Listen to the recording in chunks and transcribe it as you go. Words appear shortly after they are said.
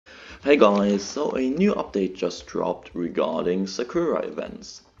Hey guys, so a new update just dropped regarding Sakura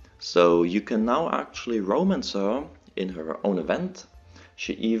events. So you can now actually romance her in her own event.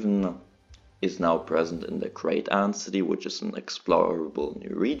 She even is now present in the Great Ant City, which is an explorable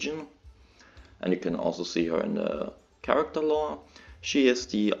new region. And you can also see her in the character lore. She is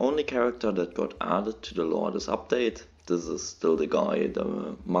the only character that got added to the lore this update. This is still the guy,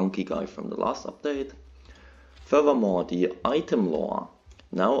 the monkey guy from the last update. Furthermore, the item lore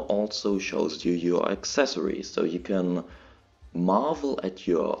now also shows you your accessories, so you can marvel at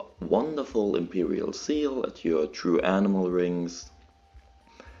your wonderful Imperial Seal, at your true animal rings.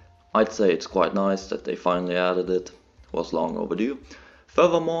 I'd say it's quite nice that they finally added it, was long overdue.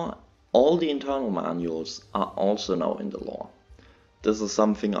 Furthermore, all the internal manuals are also now in the lore. This is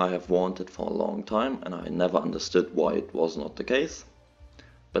something I have wanted for a long time and I never understood why it was not the case,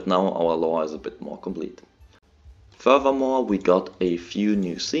 but now our lore is a bit more complete. Furthermore, we got a few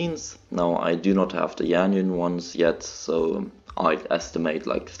new scenes. Now I do not have the Yanyan ones yet, so I'd estimate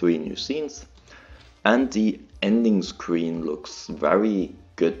like 3 new scenes. And the ending screen looks very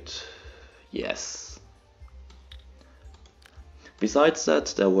good, yes. Besides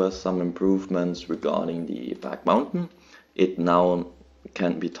that, there were some improvements regarding the back mountain. It now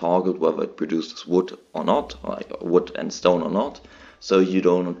can be toggled whether it produces wood or not, like wood and stone or not, so you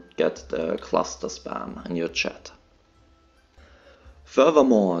don't get the cluster spam in your chat.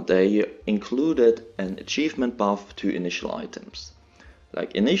 Furthermore, they included an achievement buff to initial items.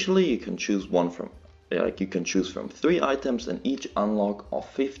 Like initially you can choose from 3 items and each unlock of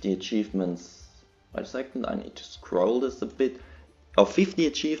 50 achievements. Wait a second, I need to scroll this a bit. Of 50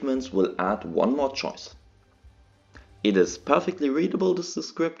 achievements will add 1 more choice. It is perfectly readable, this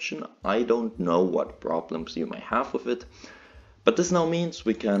description. I don't know what problems you may have with it. But this now means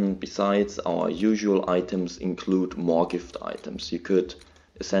we can, besides our usual items, include more gift items. You could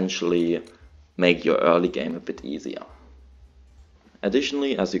essentially make your early game a bit easier.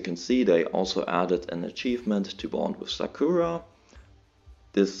 Additionally, as you can see, they also added an achievement to bond with Sakura.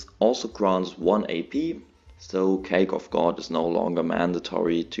 This also grants 1 AP, so Cake of God is no longer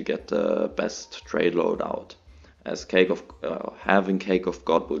mandatory to get the best trade loadout, as having Cake of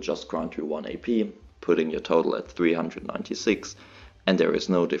God will just grant you 1 AP, putting your total at 396, and there is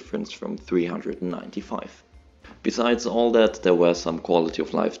no difference from 395. Besides all that, there were some quality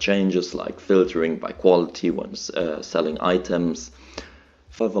of life changes, like filtering by quality when selling items.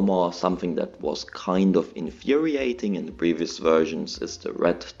 Furthermore, something that was kind of infuriating in the previous versions is the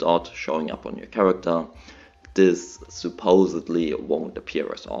red dot showing up on your character. This supposedly won't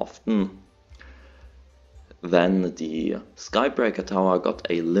appear as often. Then the Skybreaker Tower got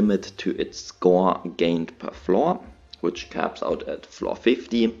a limit to its score gained per floor, which caps out at floor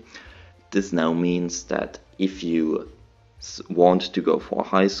 50. This now means that if you want to go for a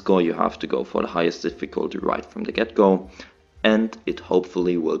high score, you have to go for the highest difficulty right from the get-go, and it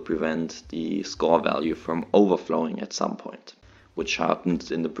hopefully will prevent the score value from overflowing at some point, which happened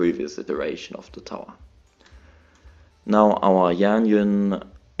in the previous iteration of the tower. Now our Yanyan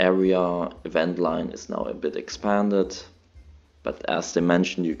area event line is now a bit expanded, but as they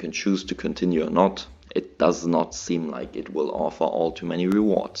mentioned, you can choose to continue or not. It does not seem like it will offer all too many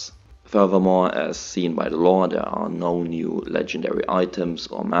rewards. Furthermore, as seen by the lore, there are no new legendary items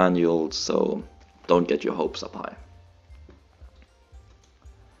or manuals, so don't get your hopes up high.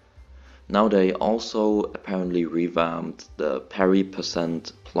 Now they also apparently revamped the parry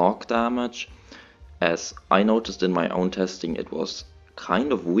percent block damage. As I noticed in my own testing, it was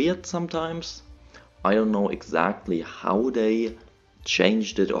kind of weird sometimes. I don't know exactly how they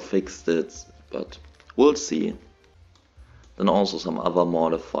changed it or fixed it, but we'll see. Then also some other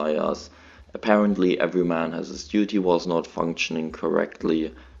modifiers. Apparently every man has his duty was not functioning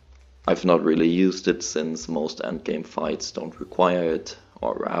correctly. I've not really used it since most endgame fights don't require it,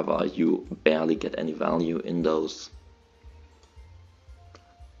 or rather you barely get any value in those.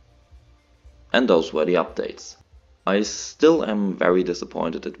 And those were the updates. I still am very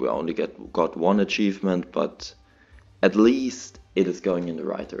disappointed that we only got 1 achievement, but at least it is going in the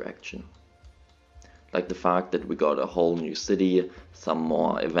right direction. Like the fact that we got a whole new city, some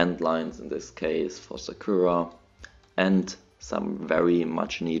more event lines in this case for Sakura, and some very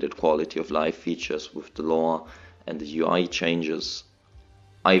much needed quality of life features with the lore and the UI changes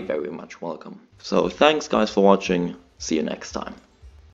I very much welcome. So thanks guys for watching, see you next time.